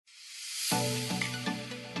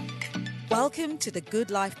Welcome to the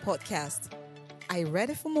Good Life podcast. Are you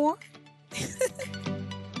ready for more?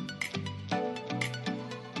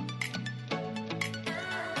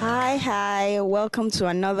 Hi. Welcome to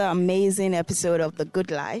another amazing episode of The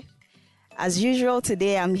Good Life. As usual,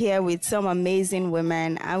 today I'm here with some amazing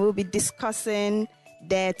women and we'll be discussing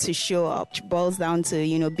Dare to Show Up, which boils down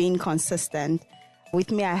to, being consistent.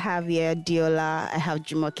 With me, I have here Adeola, I have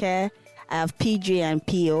Jumoke, I have PJ and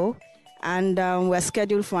PO. And we're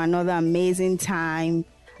scheduled for another amazing time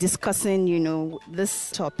discussing,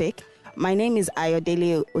 this topic. My name is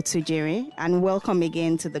Ayo Otujirin, and welcome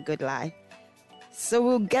again to The Good Life. So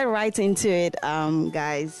we'll get right into it,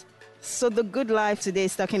 guys. So The Good Life today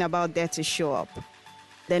is talking about Dare to Show Up.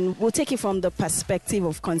 Then we'll take it from the perspective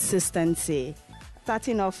of consistency.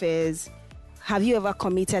 Starting off is, have you ever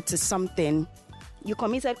committed to something? You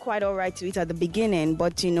committed quite all right to it at the beginning,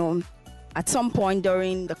 but at some point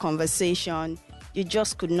during the conversation, you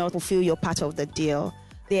just could not fulfill your part of the deal.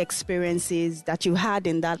 The experiences that you had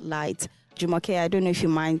in that light. Jumoke, I don't know if you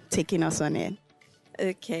mind taking us on it.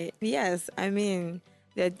 Okay. Yes. I mean,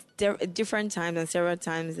 there are different times and several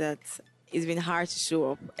times that it's been hard to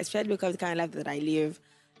show up, especially because of the kind of life that I live.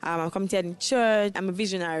 I'm committed in church. I'm a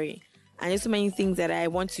visionary. And there's so many things that I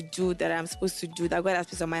want to do, that I'm supposed to do, that God has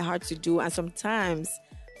placed on my heart to do. And sometimes,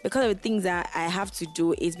 because of the things that I have to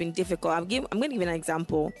do, it's been difficult. I'm going to give an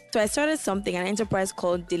example. So I started an enterprise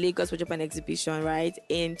called the Lagos Worship and Exhibition, right?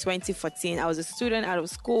 In 2014, I was a student out of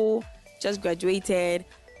school, just graduated,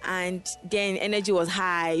 and then energy was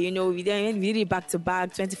high. We did it back to back,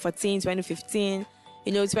 2014, 2015,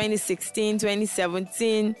 2016,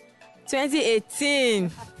 2017,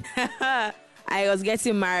 2018. I was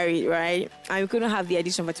getting married, right? And we couldn't have the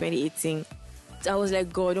edition for 2018. I was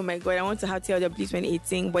like, God, oh my God, I want to have TLW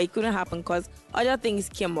 2018, but it couldn't happen because other things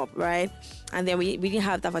came up, right? And then we didn't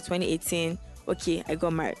have that for 2018. Okay, I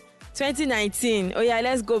got married. 2019, oh yeah,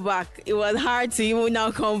 let's go back. It was hard to even now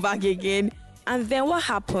come back again. And then what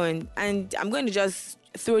happened? And I'm going to just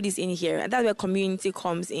throw this in here. And that's where community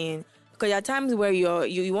comes in. Because there are times where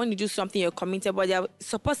you want to do something, you're committed, but there are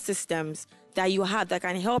support systems that you have that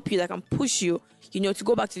can help you, that can push you, to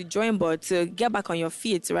go back to the drawing board, to get back on your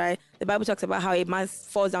feet, right? The Bible talks about how a man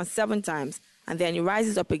falls down 7 times and then he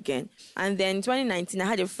rises up again. And then in 2019, I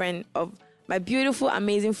had a friend of my beautiful,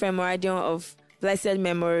 amazing friend, Moradion of blessed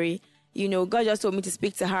memory. God just told me to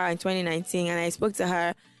speak to her in 2019, and I spoke to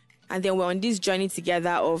her. And then we're on this journey together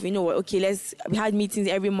of, okay, we had meetings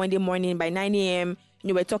every Monday morning by 9 a.m.,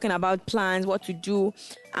 we're talking about plans, what to do.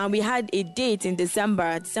 And we had a date in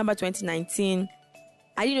December 2019.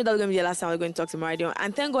 I didn't know that was going to be the last time I was going to talk to Moradion.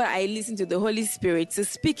 And thank God I listened to the Holy Spirit to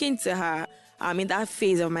speaking to her in that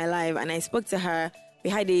phase of my life. And I spoke to her. We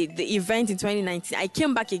had the event in 2019. I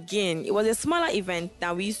came back again. It was a smaller event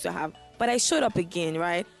than we used to have. But I showed up again,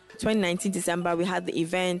 right? 2019 December, we had the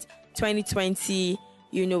event. 2020,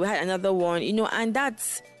 we had another one. And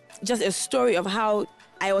that's just a story of how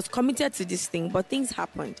I was committed to this thing, but things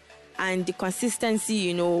happened. And the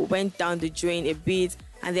consistency, went down the drain a bit.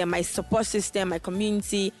 And then my support system, my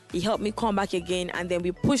community, it helped me come back again. And then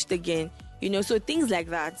we pushed again, so things like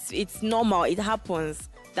that. It's normal. It happens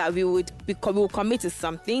that we will commit to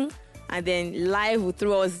something. And then life will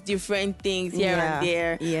throw us different things here and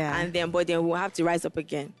there. Yeah. But then we'll have to rise up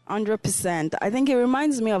again. 100%. I think it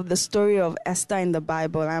reminds me of the story of Esther in the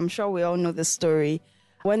Bible. I'm sure we all know the story.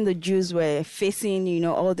 When the Jews were facing,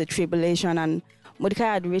 all the tribulation, and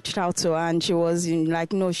Mordecai had reached out to her and she was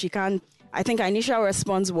like, no, she can't. I think her initial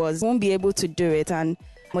response was, won't be able to do it. And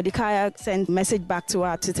Mordecai sent a message back to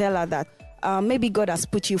her to tell her that maybe God has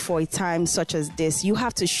put you for a time such as this. You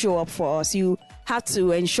have to show up for us. You have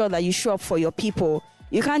to ensure that you show up for your people.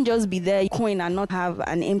 You can't just be there going and not have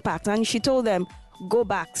an impact. And she told them, go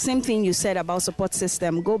back. Same thing you said about support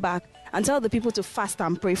system. Go back and tell the people to fast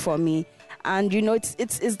and pray for me. And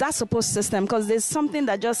it's that support system, because there's something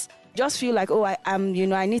that just feel like, oh,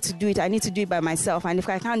 I need to do it. I need to do it by myself. And if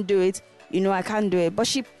I can't do it, I can't do it. But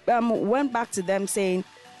she went back to them saying,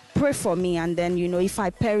 pray for me. And then, if I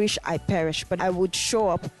perish, I perish. But I would show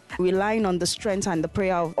up relying on the strength and the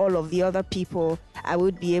prayer of all of the other people. I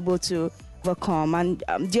would be able to overcome. And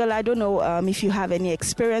Diola, I don't know if you have any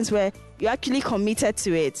experience where you actually committed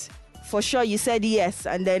to it. For sure, you said yes.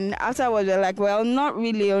 And then afterwards, you're like, well, not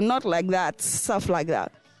really, or not like that, stuff like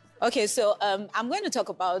that. Okay, so I'm going to talk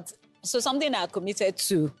about something I committed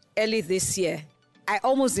to early this year. I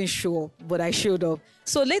almost didn't show up, but I showed up.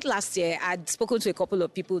 So late last year, I'd spoken to a couple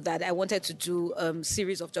of people that I wanted to do a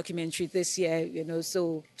series of documentary this year,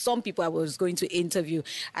 so some people I was going to interview.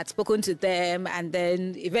 I'd spoken to them, and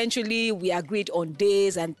then eventually we agreed on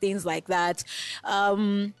days and things like that.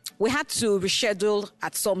 We had to reschedule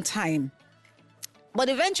at some time. But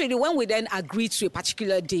eventually, when we then agreed to a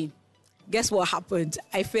particular day, guess what happened?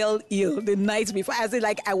 I fell ill the night before.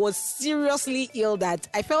 I was seriously ill that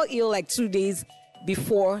I fell ill like 2 days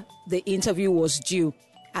before the interview was due.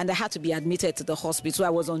 And I had to be admitted to the hospital. I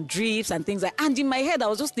was on drips and things and in my head, I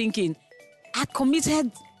was just thinking, I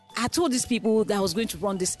told these people that I was going to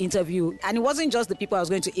run this interview. And it wasn't just the people I was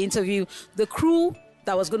going to interview, the crew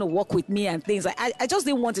that was going to work with me and things. I just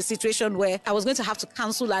didn't want a situation where I was going to have to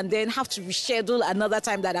cancel and then have to reschedule another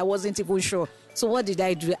time that I wasn't even sure. So what did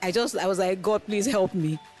I do? I was like, God, please help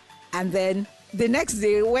me. And then the next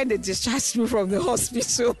day when they discharged me from the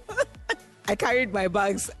hospital, I carried my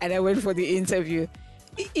bags and I went for the interview.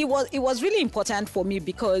 It was really important for me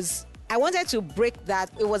because I wanted to break that.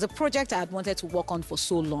 It was a project I had wanted to work on for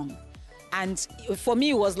so long. And for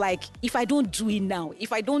me, it was like, if I don't do it now,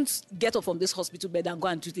 if I don't get up from this hospital bed and go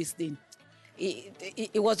and do this thing,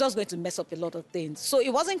 it was just going to mess up a lot of things. So it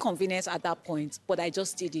wasn't convenient at that point, but I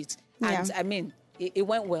just did it. And Yeah. I mean, it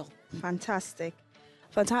went well. Fantastic.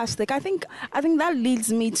 I think that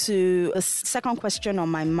leads me to a second question on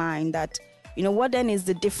my mind that, what then is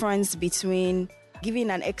the difference between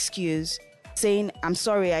giving an excuse, saying, I'm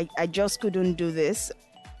sorry, I just couldn't do this.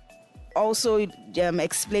 Also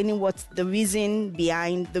explaining what the reason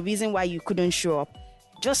why you couldn't show up.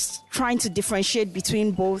 Just trying to differentiate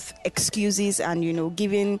between both excuses and,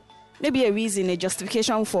 giving maybe a reason, a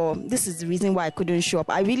justification for this is the reason why I couldn't show up.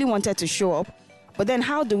 I really wanted to show up, but then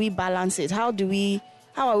how do we balance it? How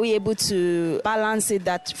are we able to balance it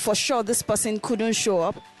that for sure this person couldn't show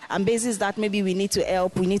up and basis that maybe we need to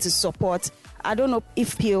help, we need to support. I don't know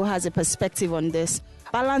if PO has a perspective on this.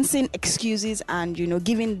 Balancing excuses and,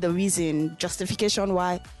 giving the reason, justification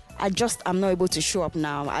why I'm not able to show up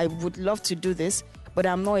now. I would love to do this, but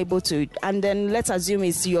I'm not able to. And then let's assume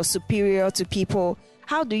it's your superior to people.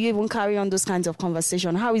 How do you even carry on those kinds of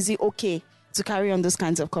conversation? How is it okay to carry on those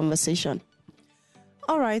kinds of conversation?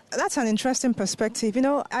 All right, that's an interesting perspective.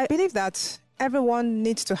 I believe that everyone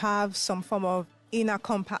needs to have some form of inner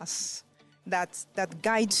compass that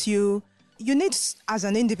guides you. You need, as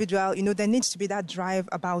an individual, there needs to be that drive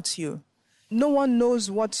about you. No one knows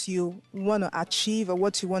what you want to achieve or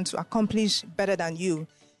what you want to accomplish better than you.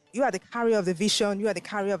 You are the carrier of the vision. You are the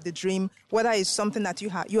carrier of the dream, whether it's something that you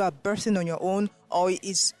are birthing on your own or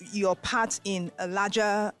is your part in a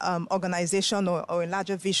larger organization or a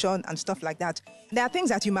larger vision and stuff like that. There are things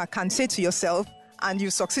that you can say to yourself and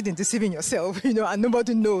you succeed in deceiving yourself, and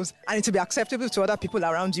nobody knows, and it will be acceptable to other people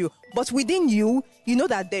around you. But within you, you know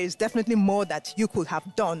that there is definitely more that you could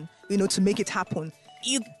have done, to make it happen.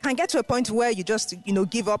 You can get to a point where you just,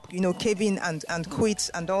 give up, cave in and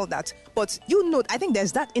quit and all that. But I think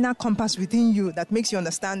there's that inner compass within you that makes you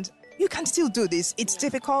understand you can still do this. It's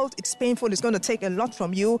difficult, it's painful, it's going to take a lot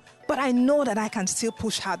from you, but I know that I can still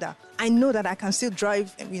push harder. I know that I can still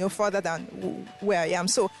drive, further than where I am.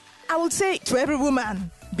 So I would say to every woman,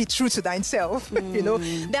 be true to thyself.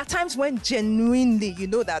 There are times when genuinely you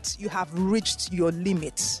know that you have reached your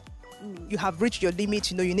limit. You have reached your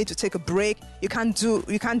limit. You need to take a break. You can't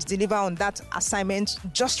deliver on that assignment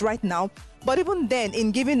just right now. But even then,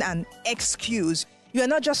 in giving an excuse, you are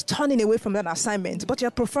not just turning away from that assignment, but you're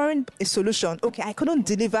preferring a solution. Okay, I couldn't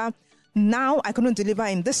deliver now, I couldn't deliver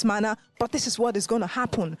in this manner, but this is what is going to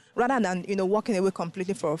happen, rather than walking away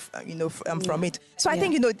completely from it. So I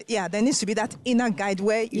think there needs to be that inner guide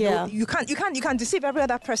where you can deceive every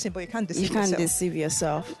other person, but you can't deceive yourself. You can't deceive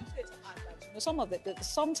yourself.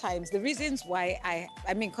 Sometimes the reasons why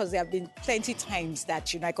because there have been plenty times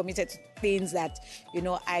that I committed to things that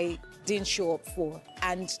I didn't show up for,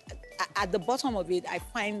 and at the bottom of it I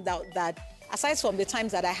find out that aside from the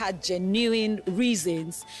times that I had genuine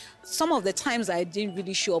reasons, some of the times I didn't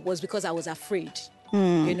really show up was because I was afraid.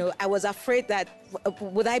 I was afraid that,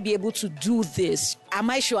 would I be able to do this? Am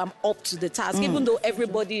I sure I'm up to the task? Even though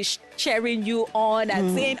everybody is cheering you on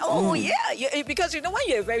and saying, oh, yeah. Because, when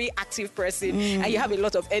you're a very active person and you have a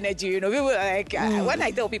lot of energy, people are like, when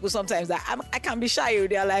I tell people sometimes that I can be shy,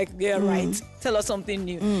 they're like, yeah, right. Tell us something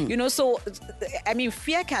new. So,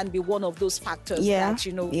 fear can be one of those factors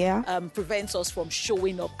that, prevents us from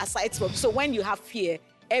showing up. Aside from, so when you have fear,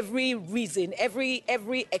 every reason, every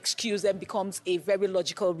excuse then becomes a very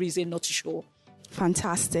logical reason not to show.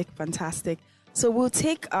 Fantastic. So we'll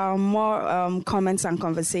take more comments and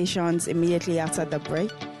conversations immediately after the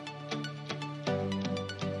break.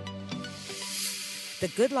 The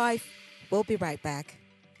Good Life will be right back.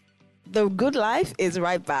 The Good Life is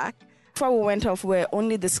right back. Before we went off, we're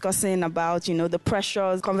only discussing about, the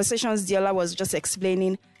pressures, conversations. Adeola was just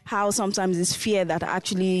explaining how sometimes it's fear that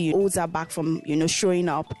actually holds her back from, showing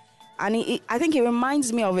up. And I think it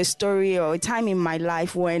reminds me of a story or a time in my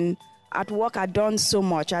life when at work, I'd done so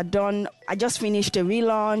much. I just finished a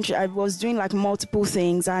relaunch. I was doing like multiple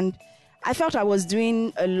things, and I felt I was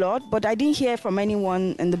doing a lot, but I didn't hear from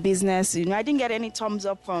anyone in the business. I didn't get any thumbs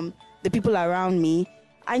up from the people around me.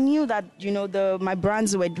 I knew that, my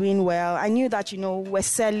brands were doing well. I knew that, we're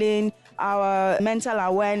selling, our mental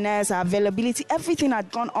awareness, our availability, everything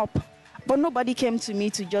had gone up. But nobody came to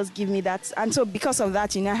me to just give me that. And so because of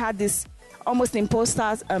that, I had this almost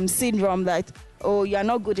imposter syndrome that, oh, you're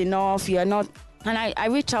not good enough, you're not. And I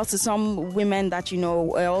reached out to some women that,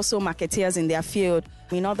 are also marketeers in their field,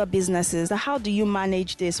 in other businesses. How do you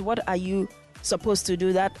manage this? What are you supposed to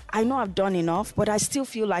do? That I know I've done enough, but I still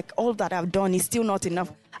feel like all that I've done is still not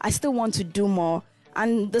enough. I still want to do more.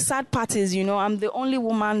 And the sad part is, I'm the only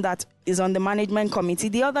woman that is on the management committee.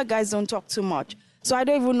 The other guys don't talk too much. So I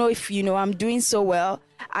don't even know if, I'm doing so well.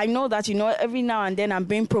 I know that, every now and then I'm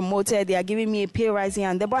being promoted. They are giving me a pay rise here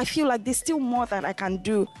and there, but I feel like there's still more that I can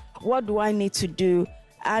do. What do I need to do?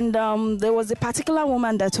 And there was a particular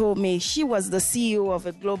woman that told me, she was the CEO of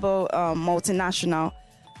a global multinational.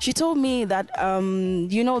 She told me that,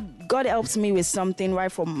 God helped me with something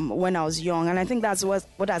right from when I was young. And I think that's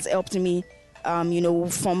what has helped me,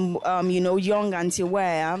 from, young until where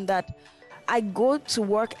I am, that I go to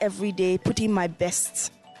work every day putting my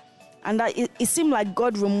best. And that it seemed like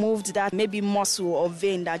God removed that maybe muscle or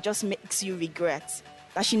vein that just makes you regret.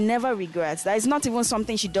 That she never regrets. That is not even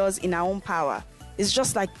something she does in her own power. It's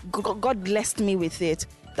just like God blessed me with it.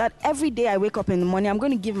 That every day I wake up in the morning, I'm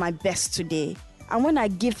going to give my best today. And when I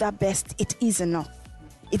give that best, it is enough.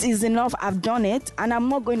 It is enough. I've done it, and I'm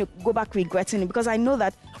not going to go back regretting it, because I know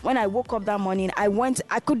that when I woke up that morning,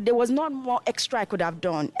 there was not more extra I could have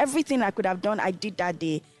done. Everything I could have done, I did that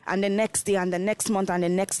day, and the next day, and the next month, and the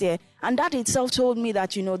next year. And that itself told me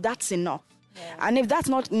that, that's enough. Yeah. And if that's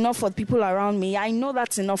not enough for people around me, I know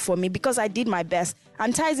that's enough for me because I did my best.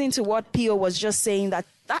 And ties into what Pio was just saying, that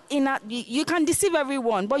you can deceive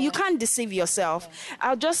everyone, but you can't deceive yourself.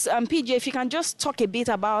 I'll just, PJ, if you can just talk a bit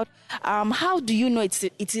about how do you know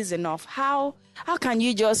it is enough? How can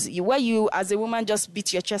you just, where you as a woman just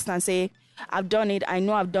beat your chest and say, I've done it, I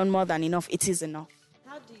know I've done more than enough, it is enough?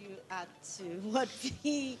 How do you add to what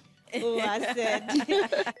P.O. has said?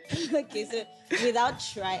 Okay, so without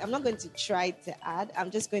trying, I'm not going to try to add. I'm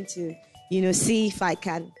just going to, see if I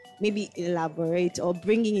can maybe elaborate or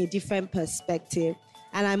bring in a different perspective.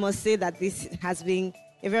 And I must say that this has been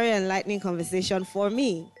a very enlightening conversation for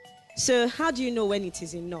me. So how do you know when it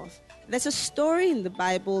is enough? There's a story in the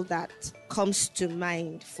Bible that comes to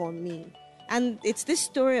mind for me. And it's this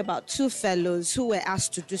story about two fellows who were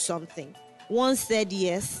asked to do something. One said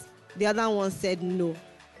yes, the other one said no.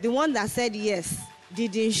 The one that said yes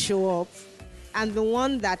didn't show up, and the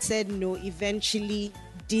one that said no eventually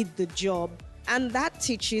did the job. And that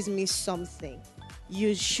teaches me something.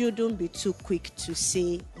 You shouldn't be too quick to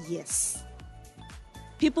say yes.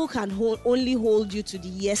 People can only hold you to the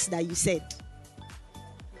yes that you said.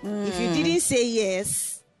 If you didn't say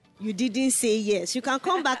yes, you didn't say yes. You can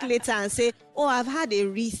come back later and say, oh, I've had a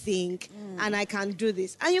rethink and I can do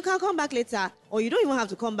this. And you can come back later, or you don't even have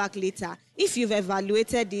to come back later if you've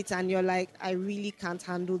evaluated it and you're like, I really can't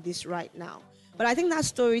handle this right now. But I think that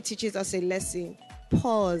story teaches us a lesson.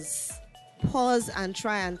 Pause and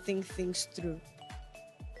try and think things through.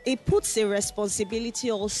 It puts a responsibility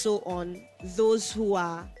also on those who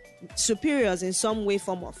are superiors in some way,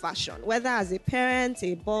 form, or fashion, whether as a parent,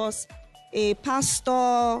 a boss, a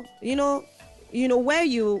pastor, where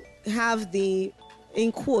you have the,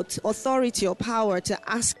 in quote, authority or power to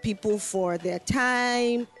ask people for their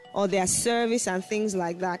time or their service and things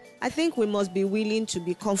like that. I think we must be willing to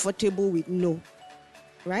be comfortable with no.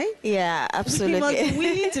 Right? Yeah, absolutely. We must be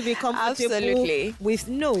willing to be comfortable with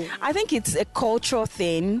no. I think it's a cultural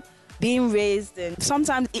thing, being raised in.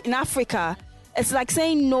 Sometimes in Africa, it's like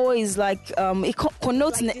saying no is like, it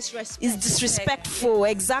connotes, like is disrespectful.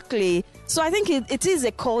 Exactly. So I think it is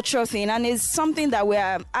a cultural thing, and it's something that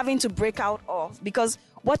we're having to break out of, because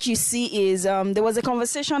what you see is, there was a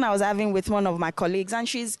conversation I was having with one of my colleagues, and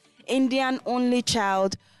she's Indian only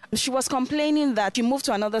child. She was complaining that she moved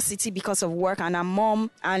to another city because of work, and her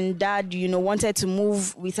mom and dad, wanted to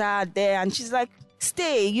move with her there. And she's like,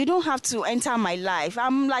 stay, you don't have to enter my life.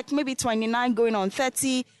 I'm like maybe 29 going on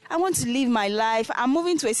 30. I want to live my life. I'm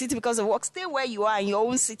moving to a city because of work. Stay where you are in your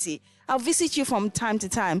own city. I'll visit you from time to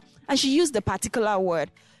time. And she used the particular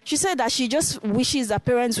word. She said that she just wishes that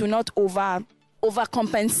parents will not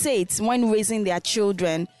overcompensate when raising their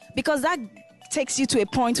children, because that takes you to a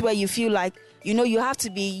point where you feel like, you have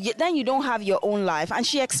to be, then you don't have your own life. And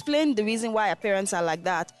she explained the reason why her parents are like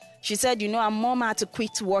that. She said, her mom had to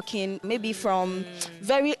quit working maybe from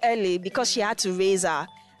very early because she had to raise her.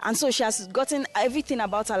 And so she has gotten everything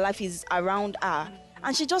about her life is around her.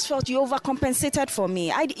 And she just felt you overcompensated for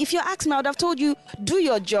me. If you asked me, I would have told you, do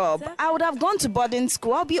your job. I would have gone to boarding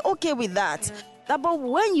school. I'll be okay with that. But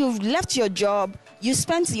when you've left your job, you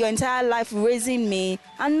spent your entire life raising me,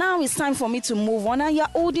 and now it's time for me to move on, and you're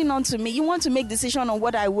holding on to me. You want to make decision on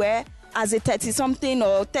what I wear as a 30-something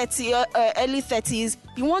or early 30s.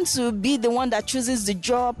 You want to be the one that chooses the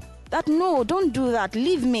job. No, don't do that.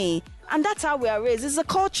 Leave me. And that's how we are raised. It's a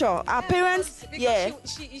culture. Our parents,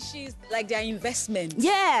 she's like their investment.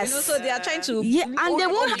 Yes. So they are trying to. Yeah, and they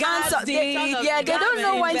won't answer. They don't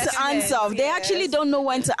know when to answer. They actually don't know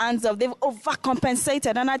when to answer. They've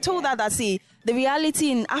overcompensated. And I told her that, see, the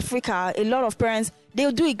reality in Africa, a lot of parents,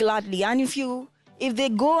 they'll do it gladly. And if they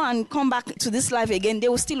go and come back to this life again, they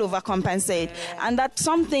will still overcompensate. And that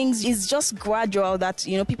some things is just gradual, that,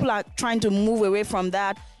 people are trying to move away from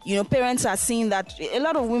that. Parents are seeing that a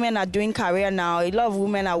lot of women are doing career now. A lot of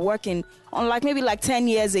women are working, unlike maybe like 10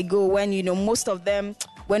 years ago when, most of them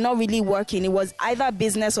were not really working. It was either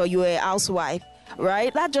business or you were a housewife,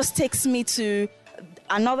 right? That just takes me to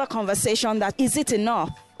another conversation, that is it enough?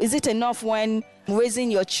 Is it enough when raising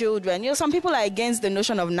your children? Some people are against the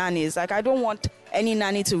notion of nannies. Like, I don't want any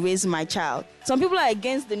nanny to raise my child. Some people are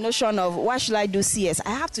against the notion of, why should I do CS? I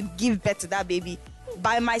have to give birth to that baby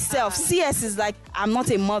by myself. CS is like, I'm not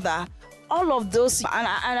a mother. All of those, and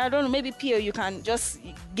I don't know, maybe Pio, you can just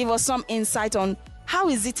give us some insight on how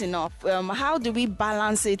is it enough? How do we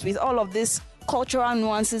balance it with all of these cultural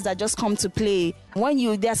nuances that just come to play?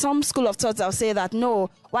 There's some school of thought that'll say that, no,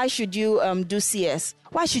 why should you do CS?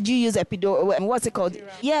 Why should you use what's it called?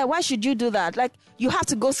 Yeah, why should you do that? Like, you have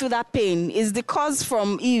to go through that pain. Is the cause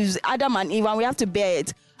from Adam and Eve, and we have to bear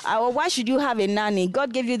it. Or why should you have a nanny?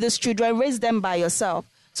 God gave you these children, raise them by yourself.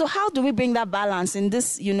 So how do we bring that balance in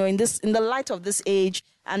this, in the light of this age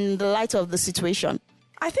and in the light of the situation?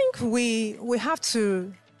 I think we have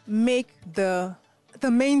to make the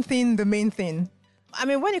main thing the main thing. I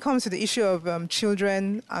mean, when it comes to the issue of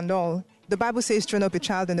children and all, the Bible says train up a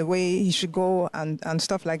child in the way he should go and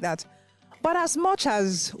stuff like that. But as much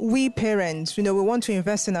as we parents, we want to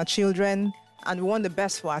invest in our children and we want the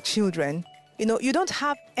best for our children, you don't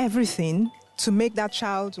have everything to make that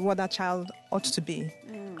child what that child ought to be.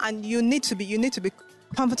 And you need to be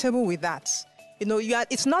comfortable with that.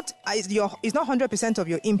 It's not 100% of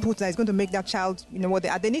your input that is going to make that child, what they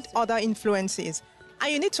are. They need other influences.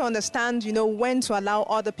 And you need to understand, when to allow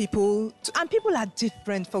other people to, and people are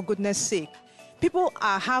different, for goodness sake. People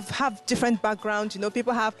have different backgrounds,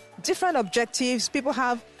 people have different objectives, people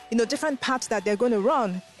have, different paths that they're going to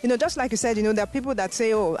run. Just like you said, there are people that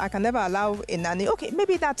say, oh, I can never allow a nanny. Okay,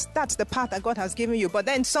 maybe that's the path that God has given you. But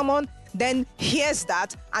then someone then hears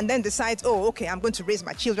that and then decides, oh, okay, I'm going to raise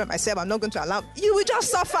my children myself. I'm not going to allow. You will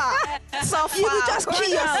just suffer. You will just kill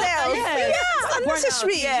yourself. Yes,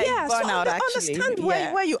 unnecessary. Understand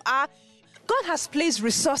where you are. God has placed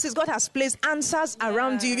resources. God has placed answers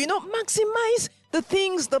around you. Maximize the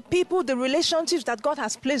things, the people, the relationships that God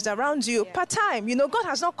has placed around you per time. God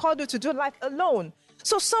has not called you to do life alone.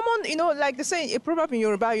 So someone, like they say a proverb in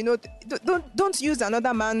Yoruba, don't use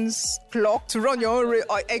another man's clock to run your own race,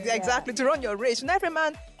 or exactly to run your race. Every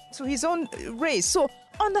man to his own race. So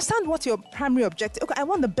understand what your primary objective. Okay, I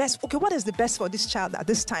want the best. Okay, what is the best for this child at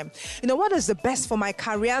this time? What is the best for my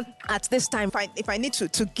career at this time? If I need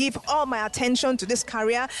to give all my attention to this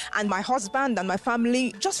career and my husband and my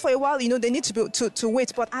family, just for a while, they need to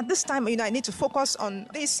wait. But at this time, I need to focus on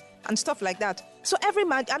this and stuff like that. So every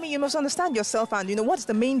man, you must understand yourself and, what's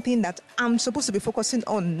the main thing that I'm supposed to be focusing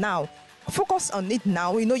on now. Focus on it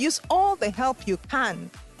now. Use all the help you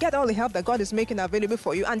can. Get all the help that God is making available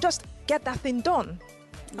for you and just get that thing done.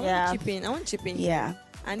 I want to chip in. Yeah.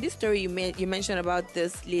 And this story you mentioned about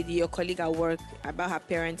this lady, your colleague at work, about her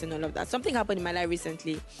parents and all of that. Something happened in my life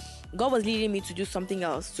recently. God was leading me to do something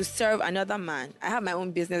else, to serve another man. I have my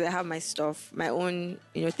own business. I have my stuff, my own,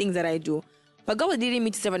 things that I do. But God was leading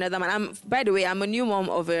me to serve another man. By the way, I'm a new mom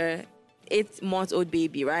of a 8-month-old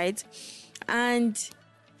baby, right? And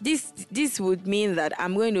this would mean that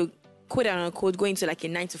I'm going to, quote unquote, go into like a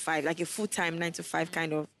 9-to-5, like a full-time 9-to-5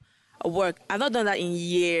 kind of work. I've not done that in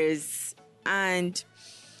years. And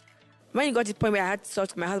when it got to the point where I had to talk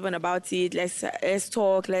to my husband about it, let's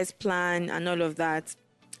talk, let's plan, and all of that.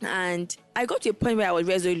 And I got to a point where I was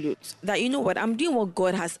resolute that, I'm doing what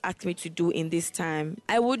God has asked me to do in this time.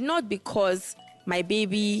 I would not, because my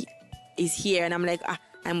baby is here and I'm like,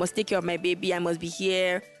 I must take care of my baby, I must be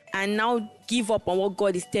here, and now give up on what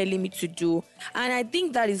God is telling me to do. And I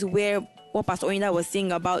think that is where what Pastor Oyinda was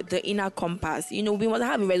saying about the inner compass. We must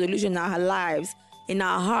have a resolution in our lives in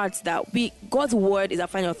our hearts that God's word is our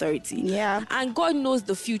final authority. Yeah. And God knows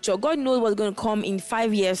the future. God knows what's going to come in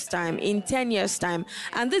 5 years' time, in 10 years' time.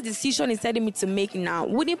 And this decision He's telling me to make now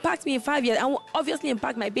would impact me in 5 years and will obviously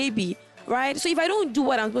impact my baby. Right? So if I don't do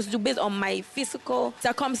what I'm supposed to do based on my physical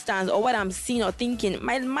circumstance or what I'm seeing or thinking,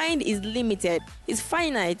 my mind is limited. It's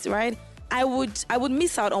finite, right? I would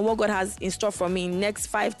miss out on what God has in store for me in the next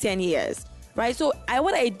 5-10 years. Right? So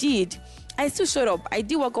what I did, I still showed up. I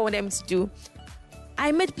did what God wanted me to do.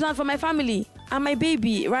 I made plans for my family and my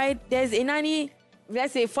baby, right? There's a nanny,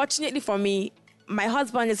 let's say, fortunately for me, my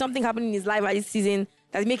husband, there's something happening in his life at this season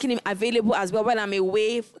that's making him available as well when I'm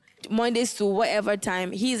away Mondays to whatever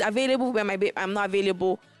time. He's available when I'm not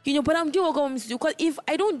available. But I'm doing what God wants me to do. Because if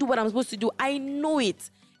I don't do what I'm supposed to do, I know it.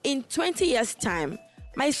 In 20 years' time,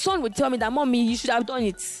 my son would tell me that, Mommy, you should have done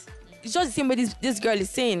it. It's just the same way this girl is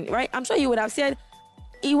saying, right? I'm sure he would have said,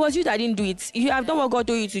 it was you that didn't do it. You have done what God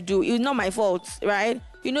told you to do. It's not my fault, right?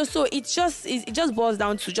 So it just boils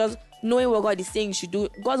down to just knowing what God is saying you should do.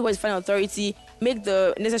 God's word is final authority. Make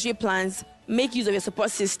the necessary plans. Make use of your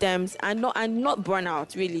support systems and not burn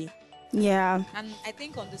out, really. Yeah. And I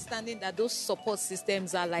think understanding that those support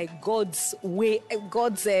systems are like God's way,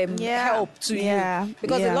 God's help to you.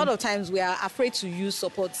 Because a lot of times we are afraid to use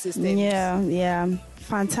support systems. Yeah.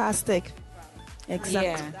 Fantastic. Exactly.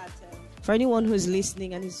 Yeah. For anyone who's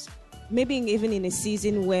listening and is maybe even in a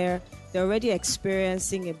season where they're already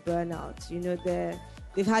experiencing a burnout,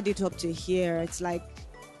 they've had it up to here. It's like,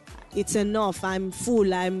 it's enough. I'm full.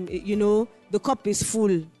 The cup is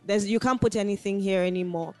full. You can't put anything here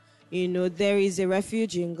anymore. There is a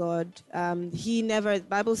refuge in God. The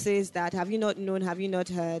Bible says that, have you not known, have you not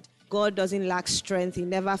heard? God doesn't lack strength. He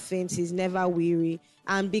never faints. He's never weary.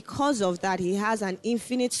 And because of that, He has an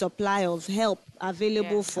infinite supply of help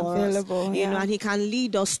available for us. And He can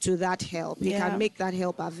lead us to that help. He can make that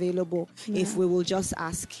help available if we will just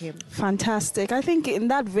ask Him. Fantastic. I think in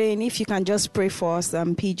that vein, if you can just pray for us,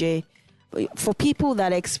 PJ, for people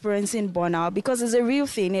that are experiencing burnout, because it's a real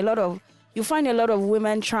thing. You find a lot of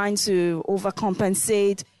women trying to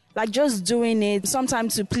overcompensate, like just doing it,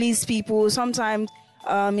 sometimes to please people, sometimes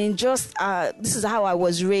this is how I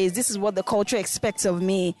was raised, this is what the culture expects of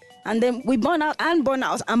me. And then we burn out and burn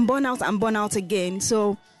out and burn out and burn out again.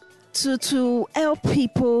 So to help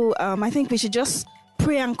people, I think we should just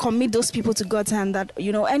pray and commit those people to God's hand that,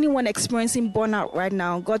 anyone experiencing burnout right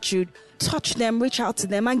now, God should touch them, reach out to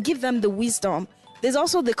them and give them the wisdom. There's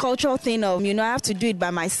also the cultural thing of, I have to do it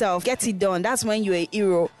by myself, get it done. That's when you're a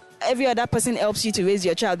hero. Every other person helps you to raise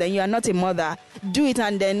your child, then you are not a mother. Do it,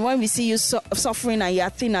 and then when we see you suffering and you're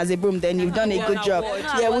thin as a broom, then you've done a good job.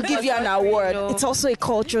 Yeah, we'll give you an award. It's also a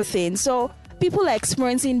cultural thing. So people are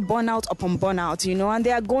experiencing burnout upon burnout, and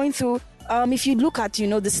they are going through, if you look at,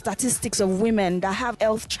 the statistics of women that have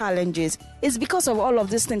health challenges, it's because of all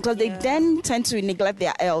of these things, because they then tend to neglect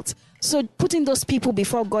their health. So putting those people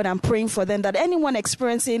before God and praying for them, that anyone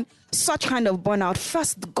experiencing such kind of burnout,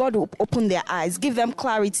 first God will open their eyes, give them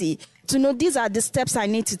clarity to know these are the steps I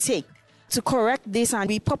need to take to correct this and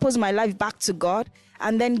repurpose my life back to God,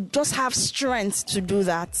 and then just have strength to do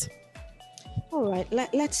that. All right,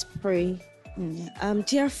 let's pray.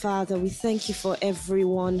 Dear Father, we thank you for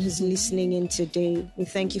everyone who's listening in today. We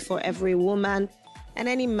thank you for every woman and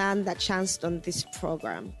any man that chanced on this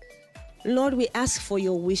program. Lord, we ask for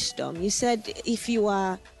your wisdom. You said if you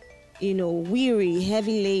are, weary,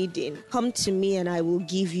 heavy laden, come to me and I will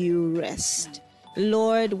give you rest.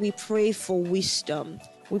 Lord, we pray for wisdom.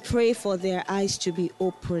 We pray for their eyes to be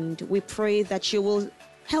opened. We pray that you will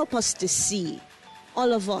help us to see,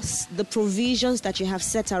 all of us, the provisions that you have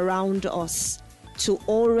set around us to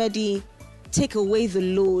already take away the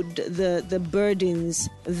load, the burdens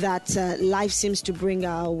that life seems to bring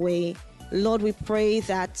our way. Lord, we pray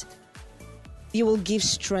that you will give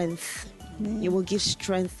strength. You will give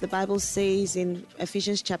strength. The Bible says in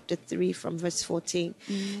Ephesians chapter 3 from verse 14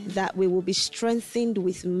 that we will be strengthened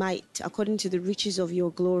with might according to the riches of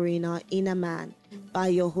your glory in our inner man by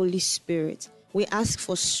your Holy Spirit. We ask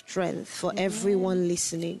for strength for everyone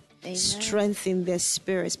listening. Amen. Strength in their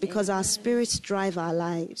spirits, because our spirits drive our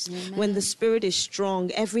lives. Amen. When the spirit is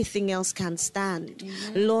strong, everything else can stand.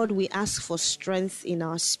 Amen. Lord, we ask for strength in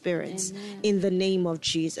our spirits. Amen. In the name of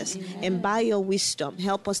Jesus. Amen. And by your wisdom,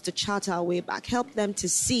 help us to chart our way back. Help them to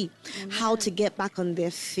see how to get back on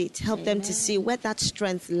their feet. Help them to see where that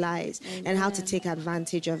strength lies and how to take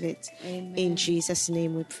advantage of it. Amen. In Jesus'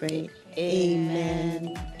 name we pray.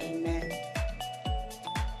 Amen. Amen.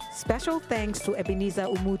 Special thanks to Ebenezer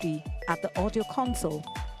Umudi at the audio console.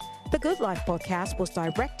 The Good Life podcast was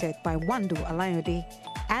directed by Wandu Alayode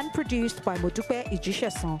and produced by Modupe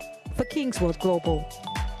Ijishason for Kingsworld Global.